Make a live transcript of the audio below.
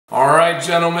All right,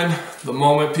 gentlemen, the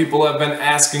moment people have been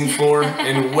asking for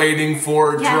and waiting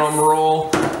for, yes. Drum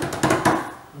roll.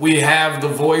 We have the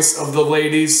voice of the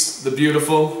ladies, the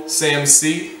beautiful Sam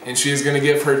C, and she's going to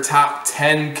give her top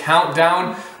 10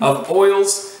 countdown of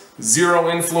oils. Zero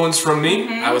influence from me.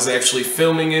 I was actually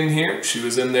filming in here. She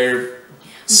was in there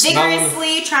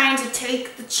vigorously trying to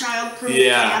take the childproof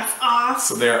caps off.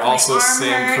 So they're also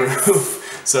sandproof.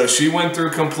 So she went through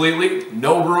completely,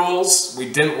 no rules.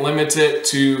 We didn't limit it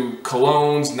to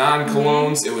colognes,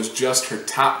 non-colognes. It was just her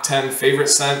top 10 favorite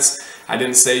scents. I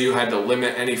didn't say you had to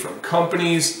limit any from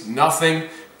companies, nothing.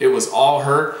 It was all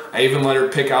her. I even let her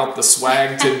pick out the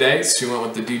swag today. She went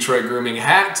with the Detroit Grooming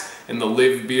hat and the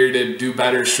Live Bearded Do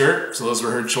Better shirt. So those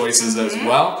were her choices as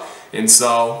well. And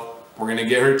so we're gonna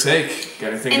get her take.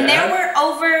 Got anything to add? And there were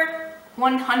over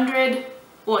 100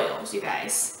 oils, you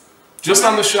guys. Just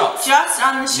on the shelf. Just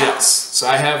on the shelf. Yes. So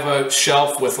I have a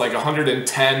shelf with like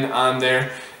 110 on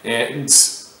there, and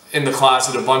in the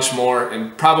closet a bunch more,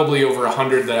 and probably over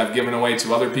 100 that I've given away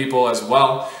to other people as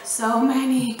well. So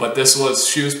many. But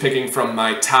she was picking from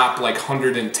my top like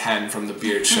 110 from the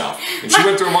beard shelf. And she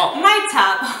went through them all. My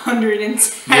top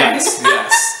 110. Yes,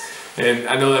 yes. And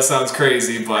I know that sounds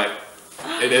crazy, but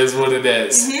it is what it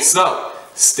is. So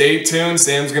stay tuned.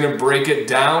 Sam's gonna break it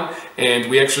down, and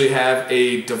we actually have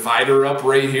a divider up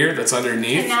right here that's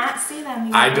underneath. I cannot see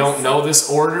them. I don't know this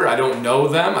order. I don't know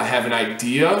them. I have an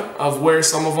idea of where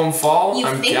some of them fall.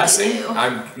 I'm guessing. You do.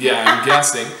 I'm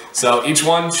guessing. So each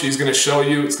one she's gonna show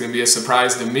you. It's gonna be a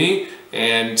surprise to me,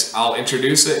 and I'll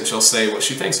introduce it, and she'll say what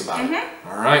she thinks about it.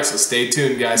 All right. So stay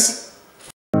tuned, guys.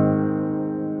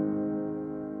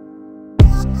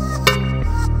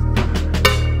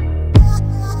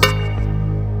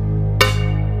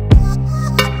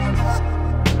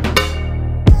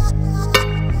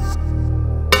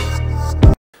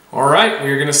 All right,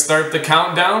 we're gonna start the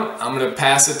countdown. I'm gonna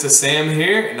pass it to Sam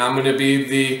here, and I'm gonna be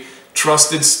the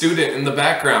trusted student in the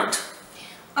background.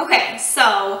 Okay,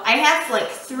 so I have like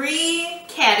 3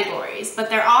 categories, but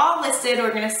they're all listed.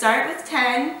 We're gonna start with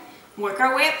 10, work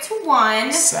our way up to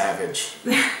 1. Savage.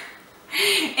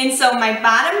 And so my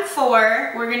bottom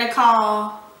 4, we're gonna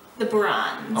call the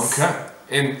bronze. Okay,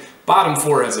 and bottom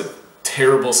 4 has a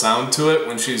terrible sound to it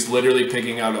when she's literally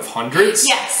picking out of hundreds.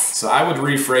 Yes. So I would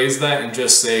rephrase that and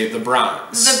just say the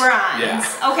bronze. The bronze.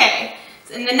 Yeah. Okay.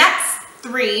 So in the next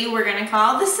 3, we're going to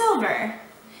call the silver.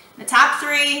 The top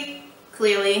 3,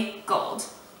 clearly gold.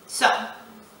 So,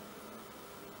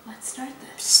 let's start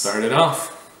this. Start it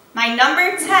off. My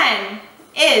number 10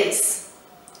 is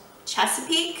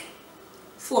Chesapeake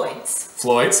Floyd's.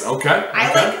 Floyd's, okay.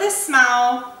 I like the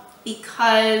smell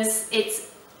because it's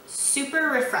super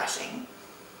refreshing.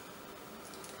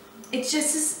 It's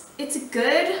just, it's a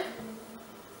good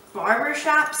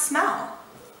barbershop smell.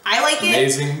 I like it.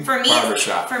 Amazing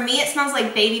barbershop. For me, it smells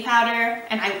like baby powder,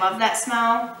 and I love that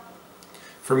smell.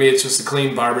 For me, it's just a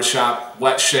clean barbershop,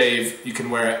 wet shave. You can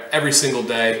wear it every single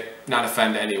day, not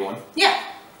offend anyone. Yeah,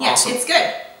 Awesome. It's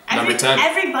good. Number 10.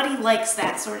 Everybody likes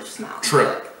that sort of smell.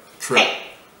 True. True. Okay,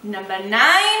 number 9.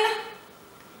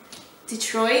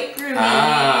 Detroit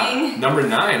Grooming. Number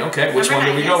 9. Okay, which one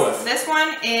do we go with? This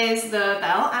one is the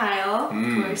Belle Isle,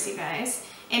 of course, you guys.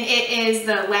 And it is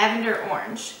the lavender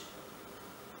orange.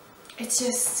 It's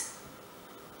just,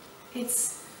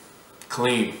 it's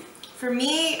clean. For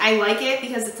me, I like it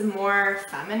because it's a more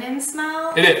feminine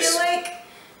smell. I feel like.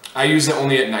 I use it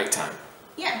only at nighttime.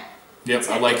 Yeah. Yep,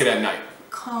 I like it at night.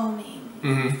 Calming,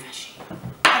 refreshing.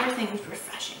 Everything's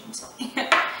refreshing.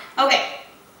 Okay,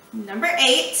 number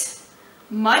 8.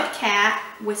 Mudcat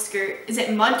Whisker. Is it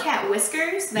Mudcat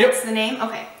Whiskers? That's the name?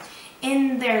 Okay.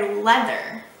 In their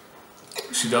leather.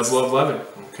 She does love leather.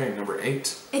 Okay, number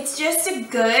 8. It's just a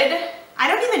good, I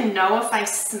don't even know if I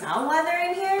smell leather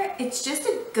in here. It's just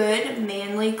a good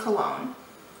manly cologne.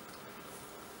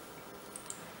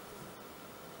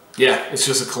 Yeah, it's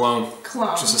just a cologne.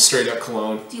 Cologne. Just a straight up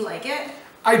cologne. Do you like it?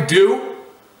 I do.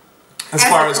 As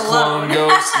far as cologne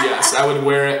goes, yes. I would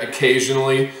wear it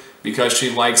occasionally because she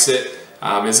likes it.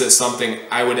 Is it something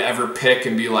I would ever pick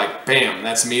and be like, bam,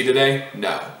 that's me today?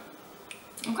 No.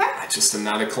 Okay. I just am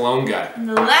not a cologne guy. And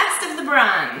the last of the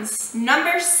bronze,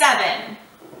 number 7,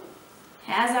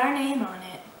 has our name on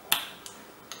it.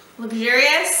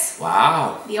 Luxurious.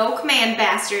 Wow. The Oak Man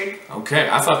Bastard. Okay,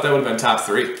 I thought that would have been top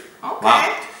 3. Okay.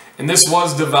 Wow. And this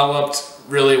was developed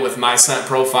really with my scent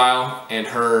profile and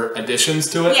her additions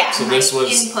to it. Yeah, so this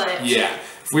was input. Yeah.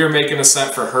 If we were making a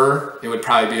scent for her, it would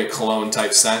probably be a cologne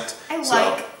type scent. I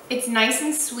like, it's nice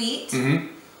and sweet. Mm-hmm.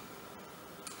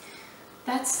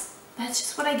 That's That's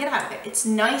just what I get out of it. It's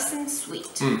nice and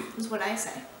sweet, is what I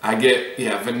say. I get,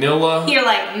 vanilla. You're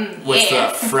like, with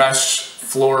yeah. the fresh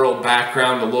floral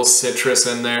background, a little citrus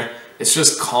in there. It's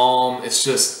just calm. It's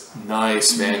just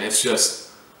nice, man. It's just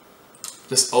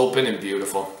open and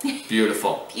beautiful.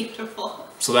 Beautiful. Beautiful.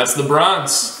 So that's the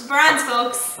bronze. It's the bronze,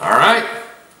 folks. All right.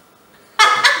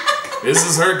 This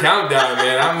is her countdown,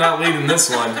 man. I'm not leading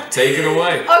this one. Take it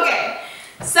away. Okay,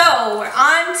 so we're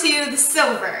on to the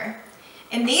silver.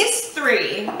 And these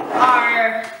three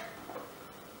are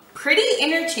pretty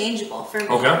interchangeable for me.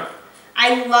 Okay.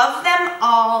 I love them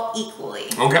all equally.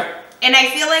 Okay. And I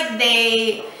feel like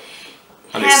they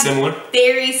have similar?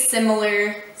 very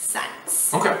similar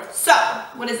scents. Okay. So,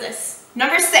 what is this?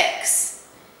 Number 6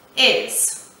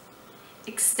 is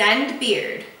Extend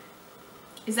Beard.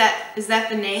 Is that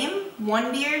the name?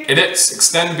 One Beard? It is.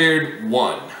 Extend Beard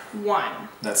 1. 1.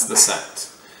 That's the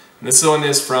scent. And this one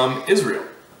is from Israel.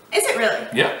 Is it really?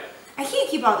 Yeah. I can't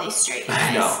keep all these straight, guys.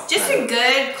 I know. Just a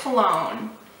good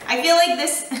cologne. I feel like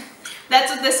that's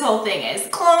what this whole thing is.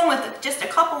 Cologne with just a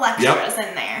couple extras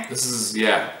in there. This is,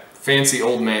 fancy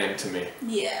old man to me.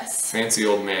 Yes. Fancy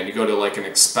old man. You go to like an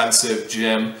expensive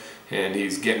gym and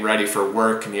he's getting ready for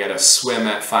work and he had a swim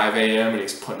at 5 a.m. and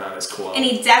he's putting on his cologne. And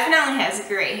he definitely has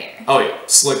gray hair. Oh yeah,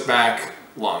 slick back,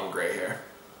 long gray hair.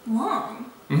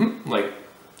 Long? Mm-hmm. Like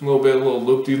a little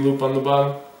loop-de-loop on the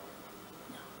bottom.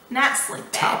 Not slick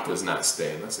back. Top is not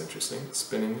staying. That's interesting.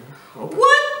 Spinning open.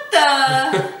 What the?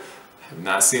 Have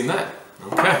not seen that.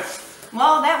 Okay.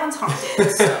 Well, that one's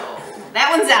haunted, so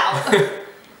that one's out.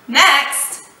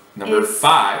 Next. Number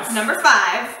 5. Number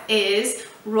 5 is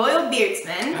Royal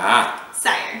Beardsman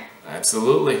Sire.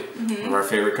 Absolutely. One of our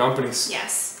favorite companies.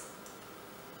 Yes.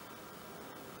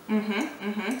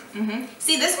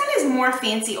 See, this one is more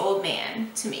fancy old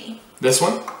man to me. This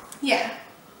one? Yeah.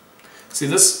 See,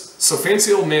 so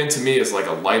Fancy Old Man to me is like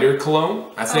a lighter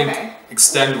cologne. I think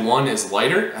Extend 1 is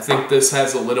lighter. I think this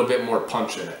has a little bit more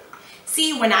punch in it.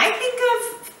 See, when I think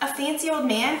of a Fancy Old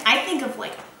Man, I think of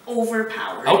like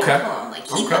overpowering cologne. Like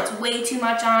he puts way too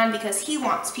much on because he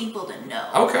wants people to know.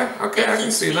 Okay, I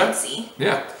can see fancy.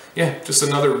 that. Yeah, just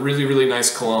another really, really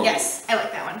nice cologne. Yes, I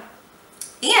like that one.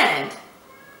 And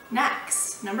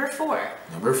next, number 4.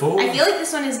 Number 4. I feel like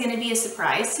this one is going to be a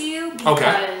surprise to you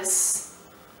because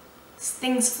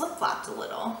things flip-flopped a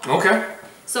little. Okay.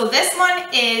 So this one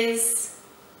is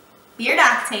Beard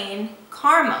Octane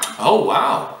Karma. Oh,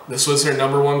 wow. This was her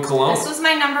number 1 cologne. This was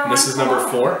my number 1 This is number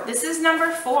 4? This is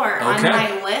number 4 on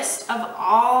my list of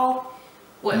all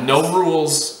oils. No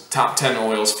rules, top 10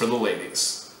 oils for the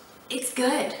ladies. It's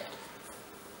good.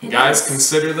 Guys,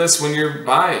 consider this when you're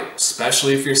buying,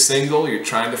 especially if you're single, you're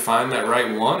trying to find that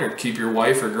right one or keep your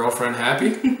wife or girlfriend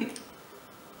happy.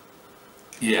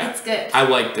 Yeah. It's good. I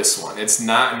like this one. It's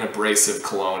not an abrasive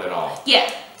cologne at all. Yeah.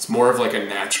 It's more of like a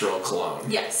natural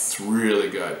cologne. Yes. It's really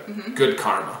good. Good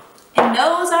karma. And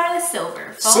those are the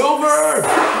silver, folks. Silver!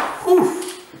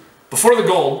 Whew. Before the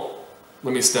gold,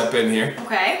 let me step in here.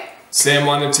 Okay. Sam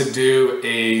wanted to do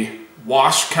a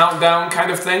wash countdown kind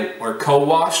of thing, or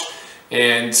co-wash,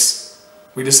 and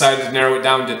we decided to narrow it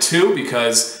down to 2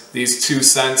 because these 2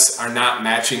 scents are not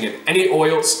matching in any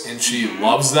oils, and she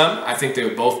loves them. I think they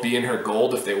would both be in her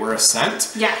gold if they were a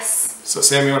scent. Yes. So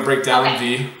Sam, you want to break down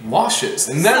the washes,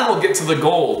 and then we'll get to the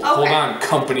gold. Hold on,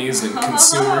 companies and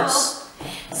consumers.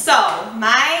 So,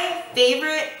 my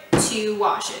favorite 2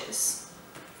 washes.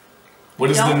 What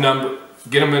is the number?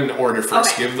 Get them in order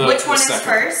first. Okay. Give the Which one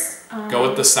second. is first? Go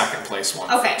with the second place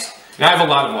one. Okay. First. And I have a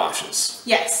lot of washes.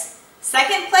 Yes.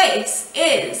 Second place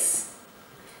is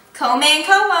Comb and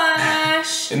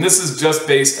Co-Wash. And this is just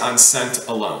based on scent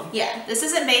alone. Yeah, this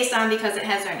isn't based on because it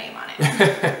has our name on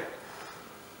it.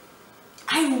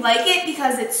 I like it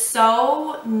because it's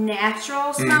so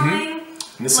natural smelling.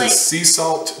 And this is sea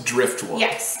salt driftwood.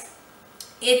 Yes.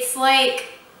 It's like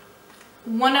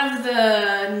one of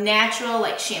the natural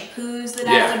shampoos that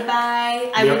I would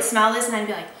buy. I would smell this and I'd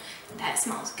be like, that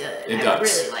smells good. I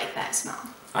really like that smell.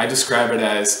 I describe it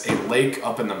as a lake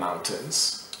up in the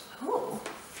mountains. Oh,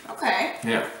 okay.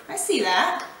 Yeah. I see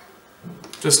that.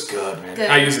 Just good, man. Good.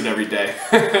 I use it every day.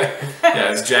 Yeah,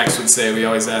 as Jax would say, we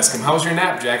always ask him, how was your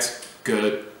nap, Jax?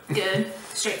 Good. Good.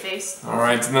 Straight face. All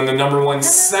right, and then the number 1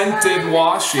 scented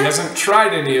wash. She hasn't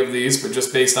tried any of these, but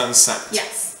just based on scent.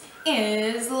 Yes.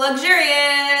 Is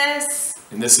Luxurious.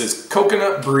 And this is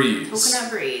Coconut Breeze.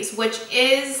 Coconut Breeze, which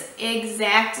is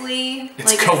exactly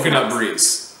like Coconut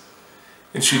Breeze.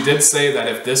 And she did say that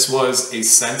if this was a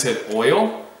scented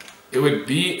oil, it would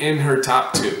be in her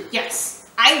top 2. Yes.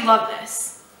 I love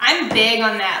this. I'm big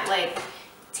on that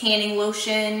tanning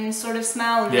lotion sort of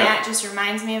smell, and that just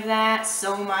reminds me of that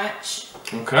so much.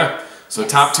 Okay. So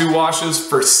top 2 washes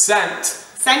for scent.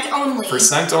 Scent only. For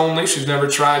scent only. She's never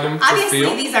tried them for feel.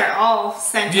 Obviously, these are all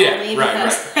scent only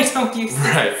because I don't use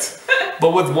scent. Right.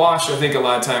 But with wash, I think a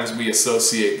lot of times we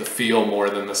associate the feel more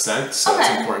than the scent, so it's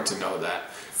important to know that.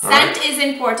 Scent is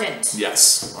important.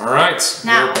 Yes. All right.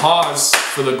 Now, we'll pause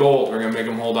for the gold. We're going to make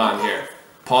them hold on here.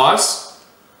 Pause.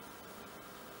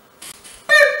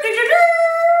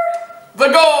 The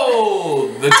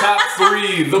gold! The top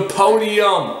 3, the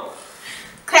podium.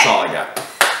 That's all I got.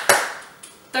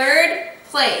 3rd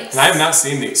place. And I have not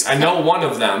seen these. I know one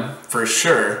of them for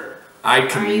sure. I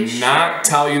cannot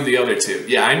tell you the other 2.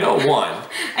 Yeah, I know one.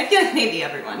 I feel like maybe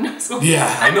everyone knows one.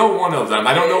 Yeah, I know one of them.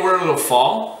 I don't know where it'll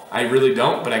fall. I really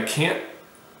don't, but I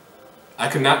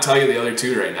could not tell you the other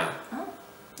 2 right now. Oh,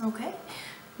 okay.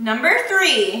 Number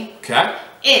 3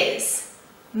 is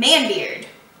Man-Beard.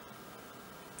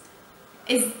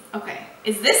 Is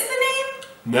this the name?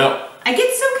 No. I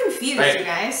get so confused, you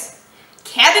guys.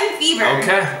 Cabin Fever.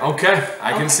 Okay.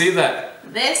 I can see that.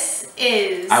 This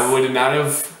is... I would not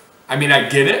have... I mean, I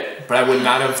get it, but I would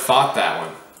not have thought that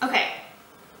one. Okay.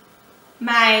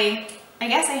 I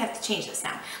guess I have to change this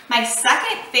now. My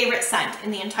 2nd favorite scent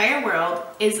in the entire world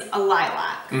is a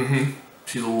lilac. Mm-hmm.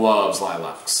 She loves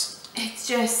lilacs. It's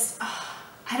just...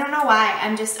 I don't know why.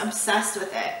 I'm just obsessed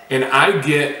with it. And I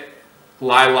get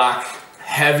lilac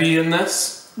heavy in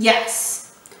this. Yes.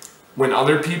 When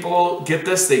other people get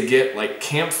this, they get like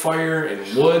campfire and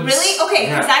woods. Really? Okay,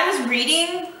 because I was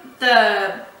reading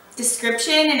the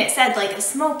description and it said like a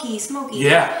smoky.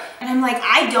 Yeah. And I'm like,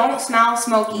 I don't smell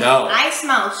smoky. No. I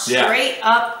smell straight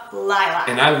up lilac.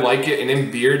 And I like it. And in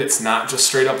beard, it's not just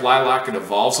straight up lilac. It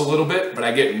evolves a little bit, but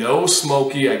I get no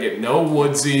smoky. I get no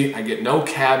woodsy. I get no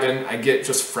cabin. I get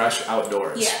just fresh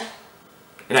outdoors. Yeah.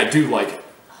 And I do like it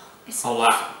a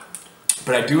lot.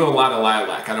 But I do a lot of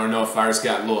lilac. I don't know if ours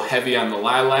got a little heavy on the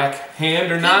lilac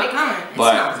hand or not,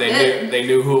 but they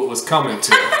knew who it was coming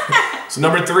to. So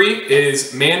number 3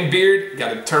 is Man-Beard.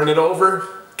 Got to turn it over.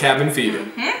 Cabin Fever.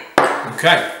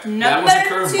 Okay. That was a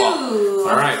curveball.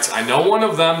 All right. I know one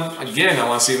of them. Again, I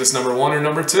want to see if it's number 1 or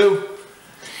number 2.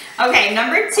 Okay,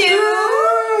 number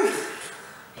 2.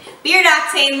 Beard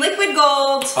Octane Liquid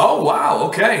Gold. Oh, wow.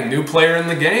 Okay. New player in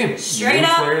the game. Straight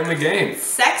up. New player in the game.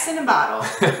 Sex in a bottle.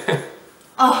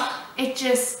 Oh,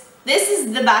 this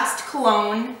is the best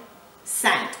cologne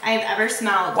scent I've ever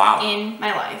smelled in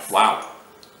my life. Wow.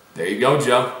 There you go,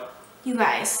 Joe. You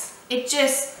guys, it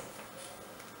just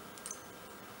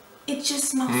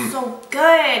smells so good.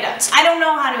 I don't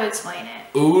know how to explain it.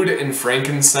 Oud and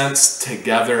frankincense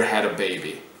together had a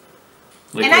baby.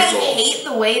 Liquid and I hate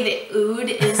the way that oud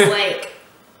is like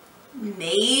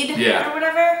made or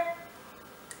whatever.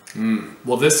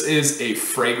 Well, this is a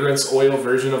fragrance oil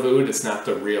version of oud. It's not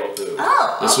the real oud.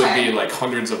 Oh, this would be like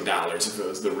hundreds of dollars if it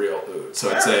was the real oud. So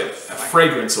it's a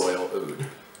fragrance oil oud.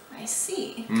 I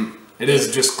see. It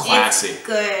is just classy. It's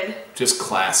good. Just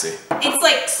classy. It's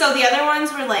like, so the other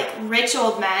ones were like rich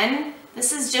old men.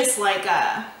 This is just like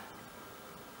I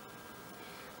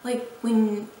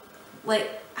don't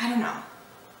know.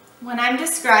 When I'm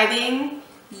describing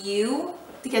you,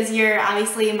 because you're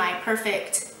obviously my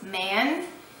perfect man,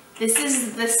 this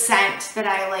is the scent that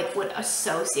I like would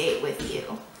associate with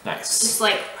you. Nice. It's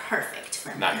like perfect for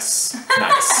me. Nice.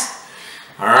 Nice.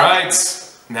 All right.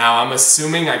 Now I'm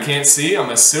assuming, I can't see, I'm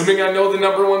assuming I know the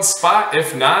number 1 spot.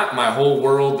 If not, my whole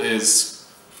world is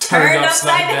turned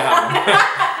upside down.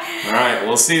 All right,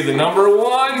 we'll see the number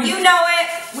 1. You know it.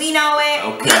 We know it.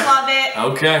 Okay. We love it.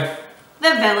 Okay.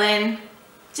 The villain.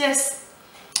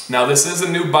 Now this is a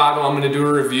new bottle. I'm going to do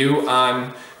a review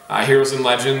on Heroes and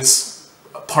Legends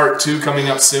Part 2 coming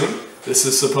up soon. This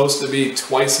is supposed to be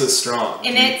twice as strong.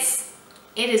 And it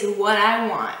is what I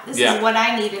want. This is what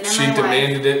I needed in my life. She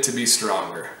demanded it to be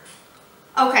stronger.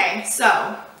 Okay,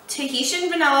 so Tahitian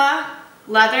vanilla,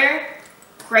 leather,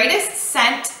 greatest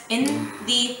scent in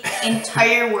the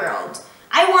entire world.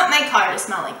 I want my car to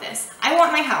smell like this. I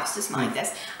want my house to smell like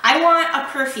this. I want a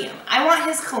perfume. I want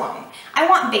his cologne. I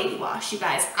want baby wash, you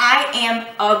guys. I am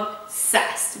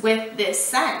obsessed with this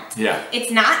scent. Yeah.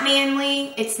 It's not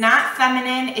manly. It's not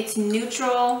feminine. It's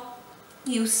neutral.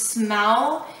 You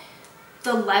smell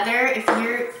the leather. If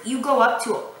you go up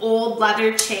to an old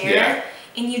leather chair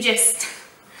and you just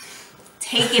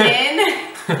take it in,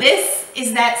 this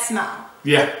is that smell.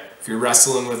 Yeah. If you're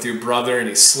wrestling with your brother and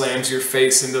he slams your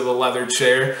face into the leather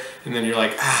chair and then you're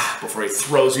like, before he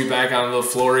throws you back onto the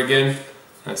floor again,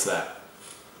 that's that.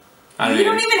 You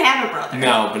don't even have a brother.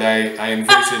 No, but I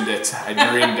envisioned it. I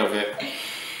dreamed of it.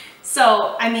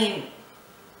 So, I mean,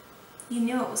 you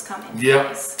knew it was coming.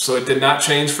 Yep. So it did not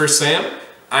change for Sam.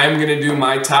 I'm going to do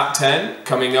my top 10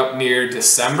 coming up near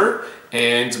December.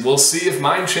 and we'll see if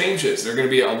mine changes. There are going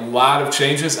to be a lot of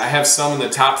changes. I have some in the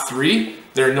top 3.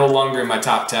 They're no longer in my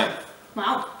top 10.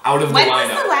 Wow. Out of the lineup. When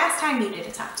was the last time you did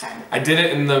a top 10? I did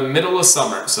it in the middle of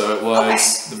summer, so it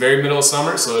was the very middle of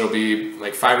summer, so it'll be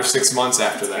like 5 or 6 months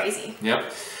after that. Crazy.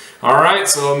 Yep. All right,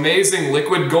 so amazing.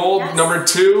 Liquid Gold, number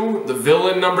 2. The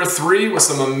Villain, number 3, with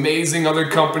some amazing other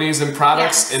companies and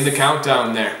products in the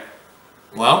countdown there.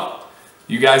 Well,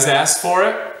 you guys asked for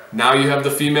it. Now you have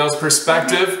the female's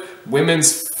perspective.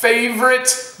 Women's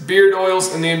favorite beard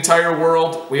oils in the entire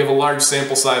world. We have a large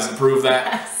sample size to prove that.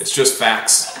 Yes. It's just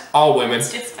facts. All women,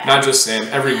 not just Sam.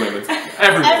 Every woman,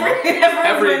 every woman,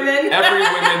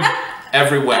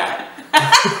 everywhere.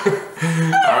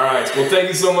 All right. Well, thank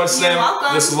you so much, Sam. You're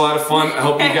welcome. This was a lot of fun. I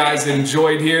hope you guys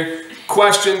enjoyed here.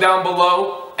 Question down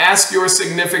below. Ask your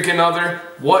significant other,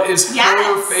 what is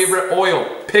her favorite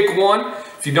oil? Pick one.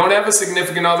 If you don't have a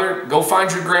significant other, go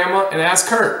find your grandma and ask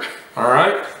her. All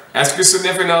right? Ask your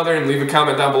significant other and leave a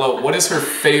comment down below. What is her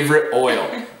favorite oil?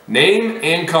 Name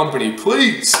and company,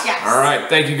 please. Yes. All right.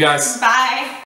 Thank you, guys. Bye.